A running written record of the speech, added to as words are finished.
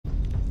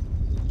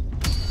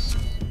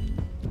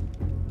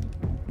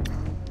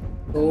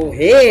तो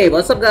हे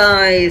WhatsApp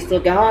guys, तो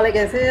क्या हाल है,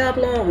 कैसे हैं आप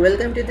लोग।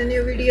 Welcome to the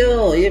new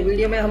video. ये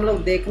वीडियो में हम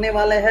लोग देखने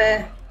वाले हैं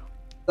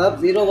सब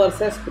जीरो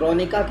वर्सेस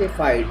क्रोनिका की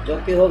फाइट, जो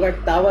कि होगा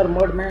टावर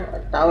मोड में।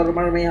 टावर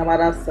मोड में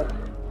हमारा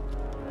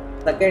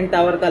सेकेंड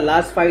टावर का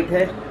लास्ट फाइट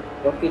है,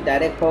 जो कि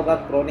डायरेक्ट होगा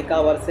क्रोनिका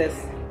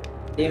वर्सेस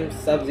टीम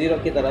सब जीरो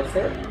की तरफ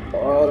से।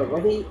 और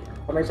वही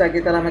हमेशा की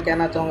तरह मैं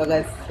कहना चाहूँगा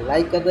गाइस,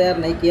 लाइक कर दो यार,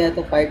 नहीं किया है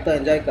तो फाइट तो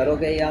एंजॉय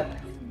करोगे ही आप।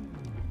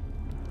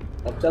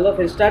 अब चलो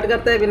फिर स्टार्ट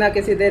करते हैं बिना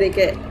किसी देरी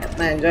के।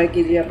 अपना एंजॉय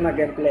कीजिए अपना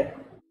गेम प्ले,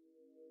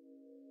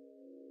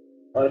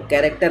 और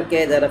कैरेक्टर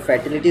के ज़रा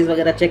फैटिलिटीज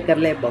वगैरह चेक कर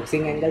ले,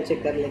 बॉक्सिंग एंगल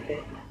चेक कर लेते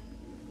हैं।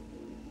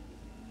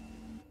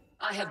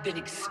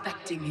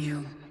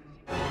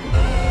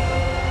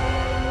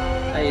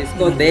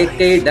 इसको देख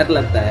के ही डर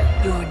लगता है।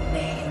 Your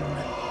name,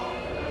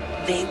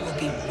 they will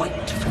be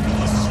wiped from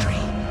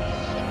history.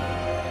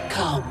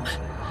 Come,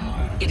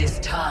 it is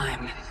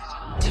time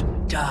to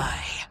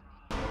die.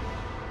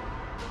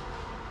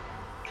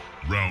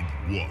 Round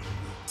 1,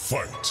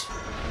 fight!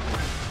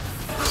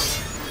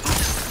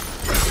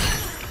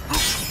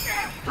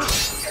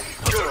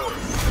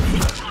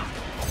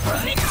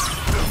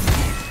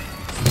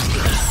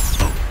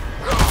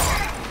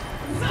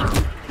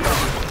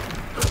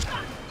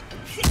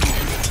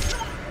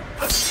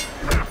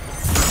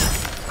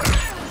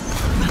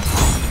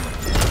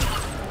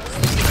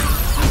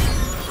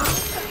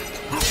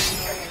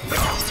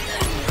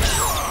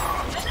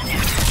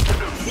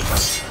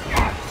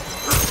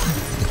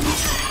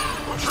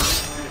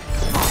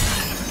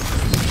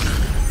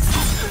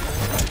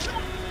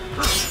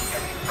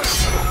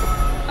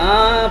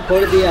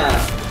 फोड़ दिया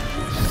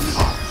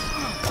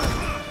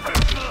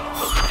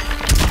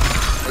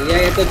भैया,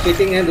 ये तो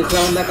चीटिंग है।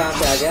 दूसरा बंदा कहाँ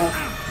से आ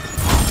गया।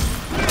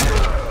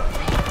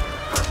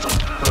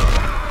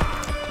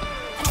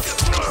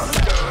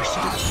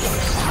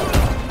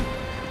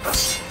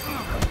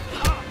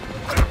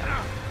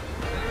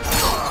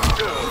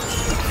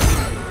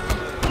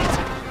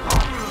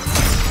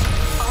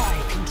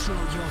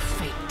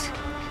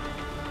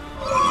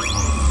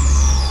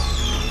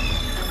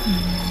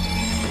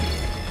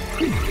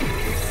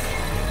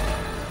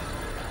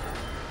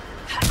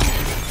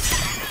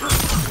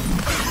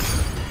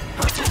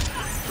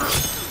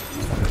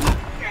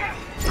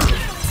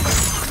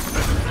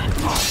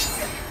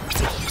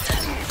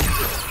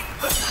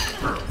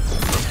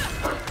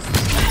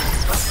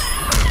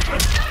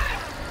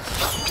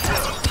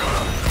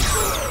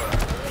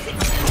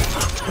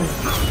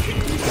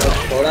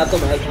 थोड़ा तो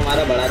भाई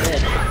हमारा बड़ा है,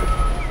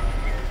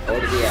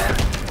 छोड़ दिया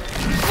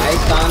भाई।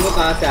 कानू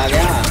कहाँ से आ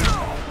गया।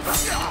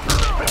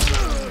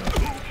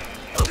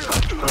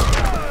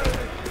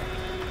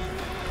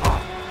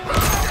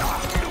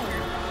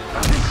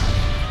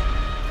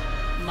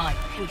 My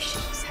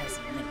patience has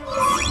limits.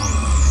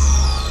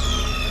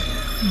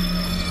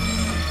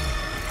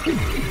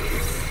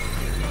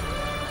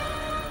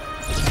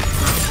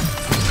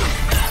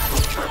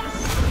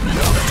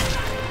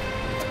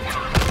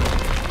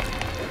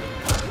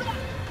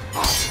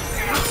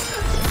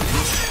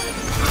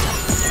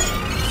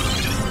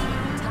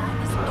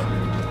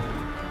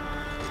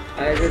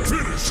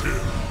 Finish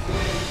him!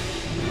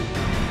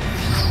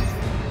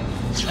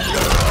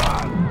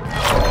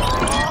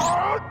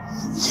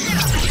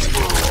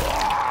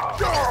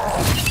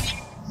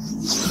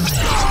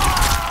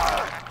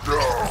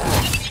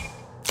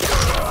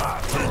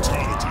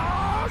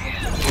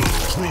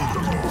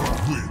 Kronika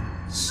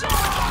wins.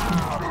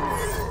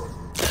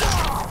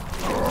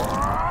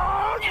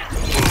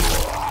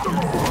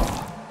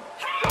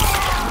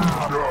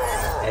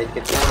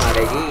 कितना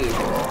मारेगी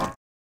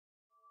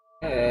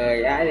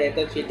यार, ये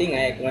तो चीटिंग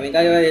है।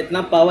 क्रोनिका के बाद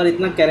इतना पावर,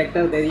 इतना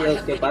कैरेक्टर दे दिया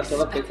उसके पास।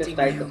 थोड़ा फिर से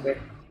स्टार्ट करते।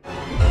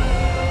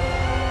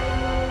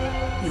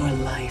 Your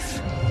life,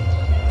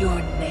 your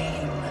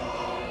name,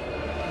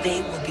 they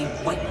will be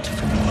wiped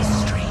from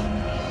history.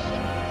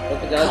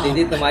 तो जाओ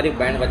दीदी, तुम्हारी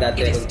बैंड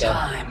बजाते It हैं is क्या।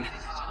 time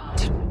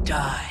to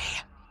die.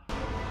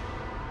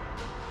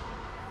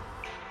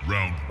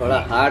 थोड़ा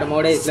हार्ड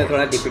मोड है, इसलिए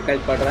थोड़ा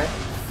डिफिकल्ट पड़ रहा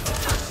है।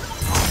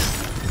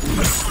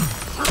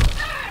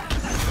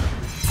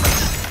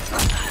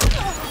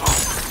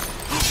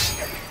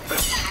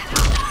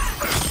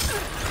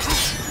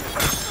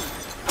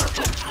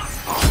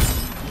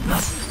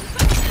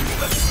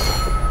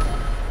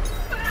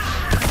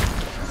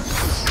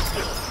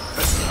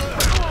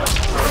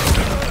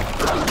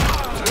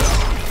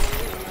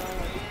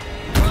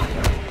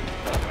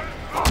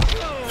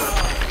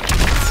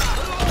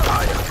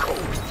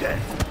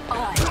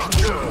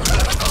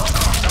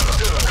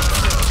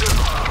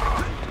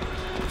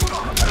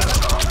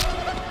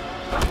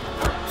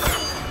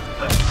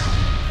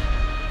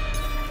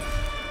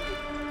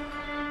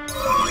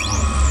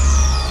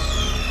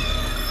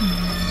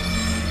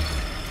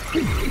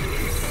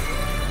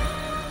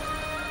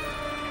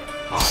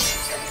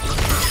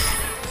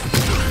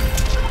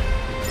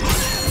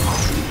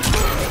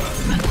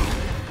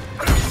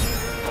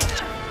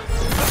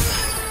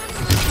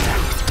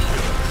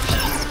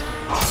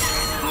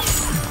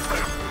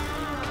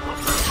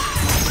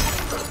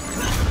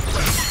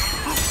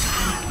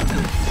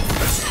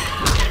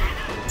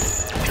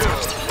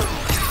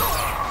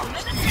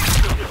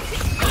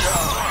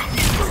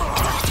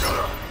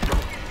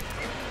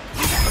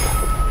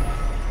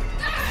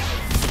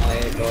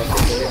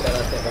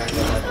 ओके बैंड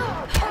बजा दो।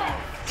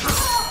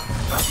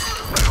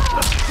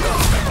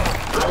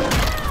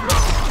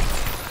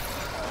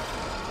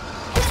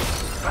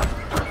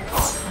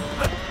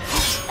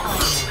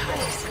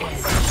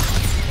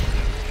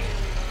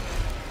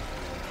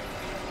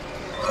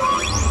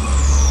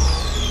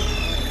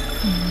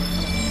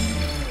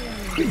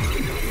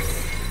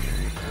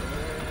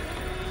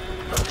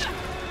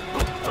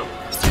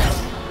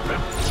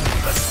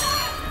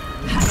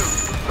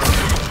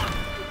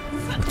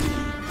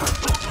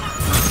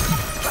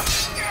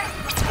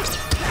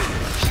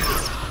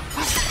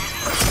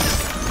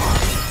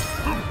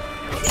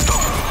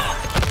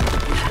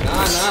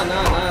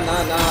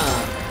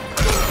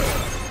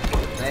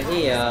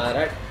 नहीं यार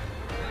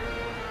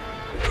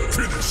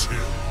Finish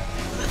him.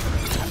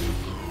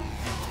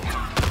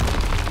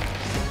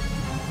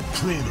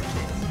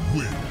 Kronika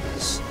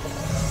wins.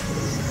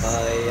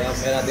 भाई अब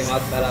मेरा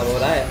दिमाग खराब हो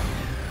रहा है।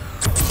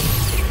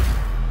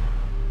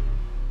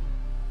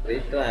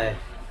 Retry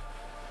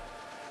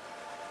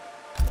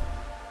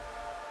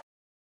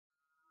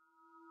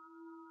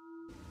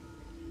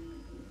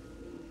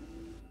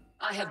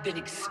I have been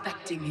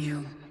expecting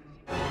you.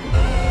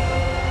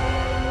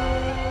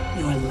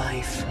 Your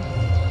life,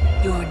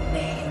 your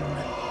name,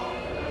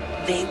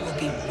 they will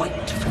be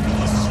wiped from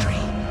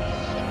history.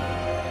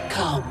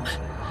 Come,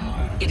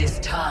 it is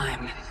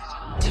time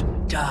to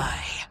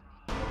die.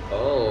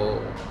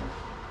 Oh.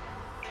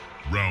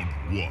 Round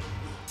 1.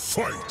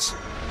 Fight!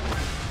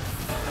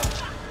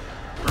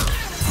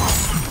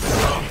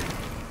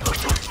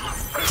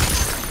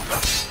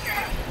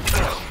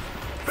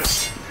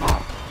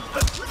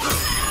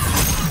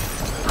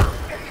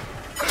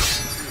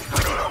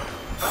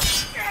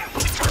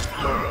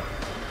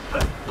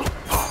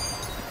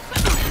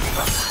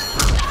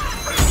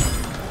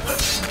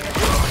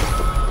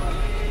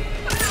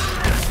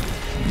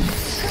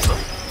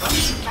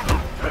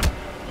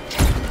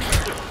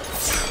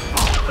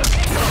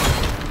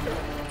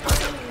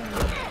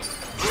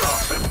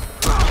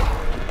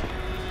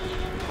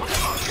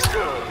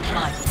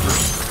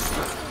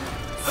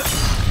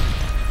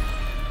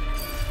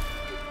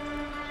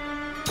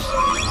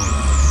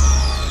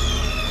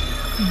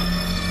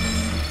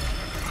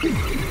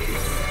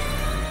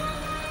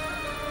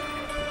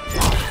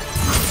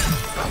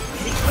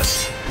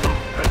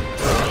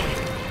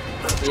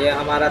 ये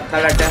हमारा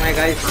थर्ड अटैम्प है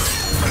गाइस।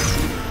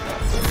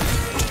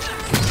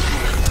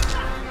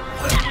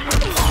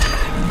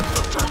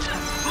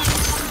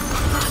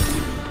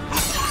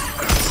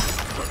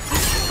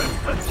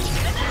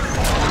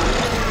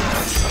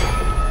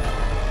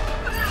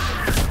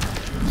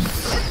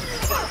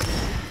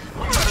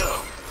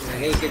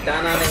 नहीं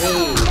किटाना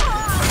नहीं।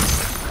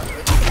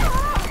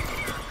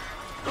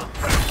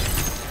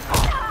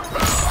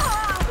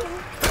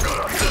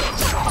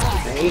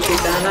 नहीं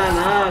किटाना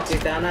ना,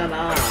 किटाना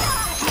ना।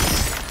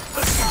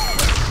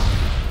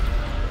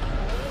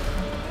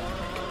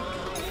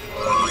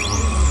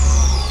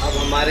 अब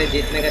हमारे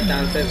जीतने का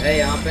चांसेस है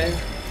यहाँ पे।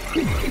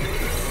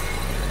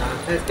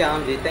 चांसेस क्या,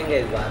 हम जीतेंगे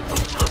इस बार।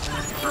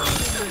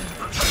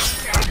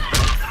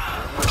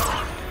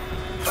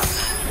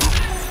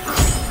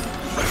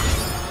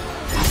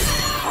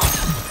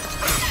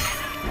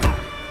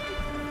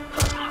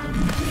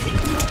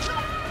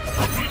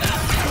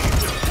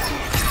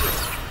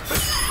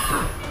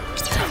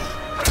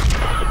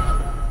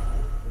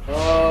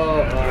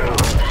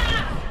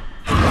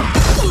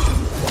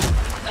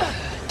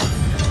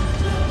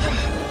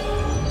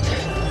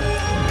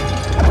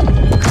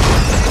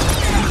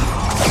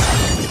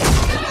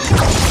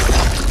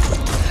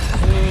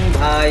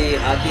 भाई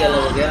हाथी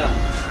अलग हो गया।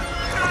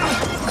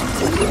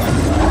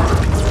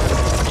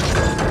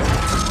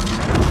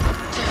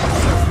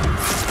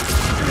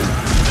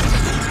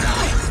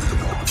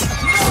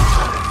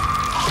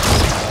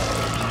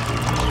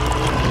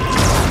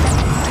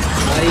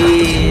 भाई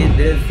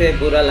दिल से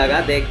बुरा लगा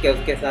देख के,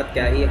 उसके साथ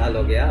क्या ही हाल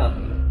हो गया।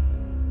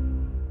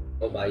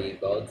 ओ भाई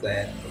बहुत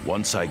sad.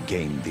 Once I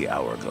gained the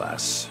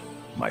hourglass,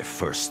 my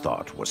first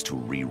thought was to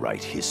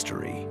rewrite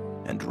history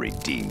and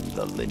redeem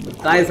the Lin.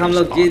 Guys हम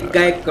लोग जीत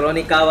गए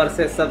क्रोनिका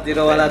वर्सेस सब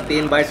जीरो वाला।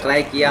 3 बार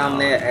ट्राई किया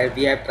हमने,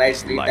 we have tried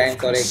 3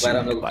 times और एक बार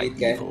हम लोग जीत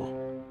गए।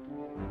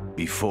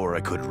 Before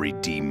I could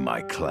redeem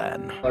my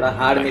clan, थोड़ा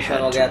हार्ड I मिशन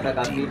had हो गया to था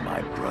काफी। redeem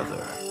my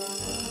brother.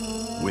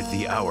 With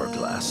the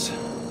hourglass,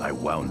 I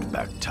wound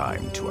back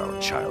time to our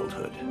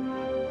childhood.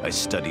 I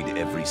studied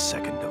every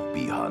second of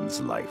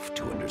Bihan's life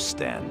to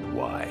understand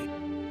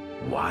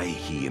why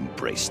he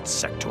embraced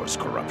Sector's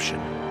corruption,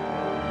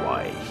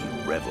 why he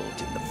reveled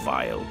in the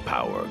vile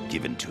power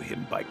given to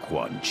him by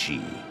Quan Chi.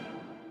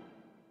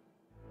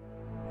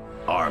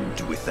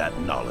 Armed with that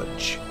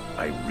knowledge,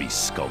 I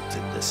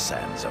resculpted the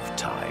sands of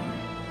time.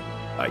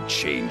 I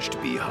changed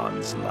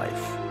Bihan's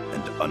life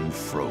and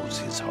unfroze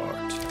his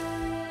heart.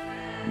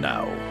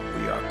 Now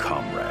we are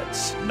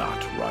comrades,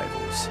 not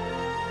rivals.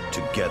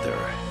 Together,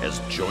 as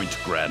joint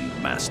Grand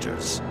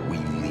Masters, we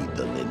lead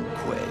the Lin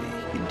Kuei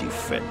in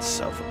defense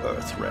of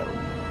Earthrealm.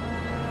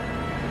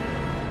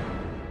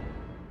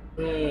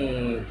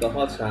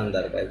 बहुत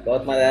शानदार guys,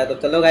 बहुत मजा आया। तो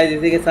चलो guys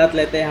इसी के साथ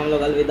लेते हैं हम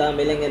लोग अलविदा,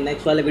 मिलेंगे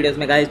नेक्स्ट वाले वीडियोस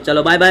में गाइस।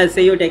 चलो bye bye,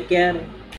 C you, take care.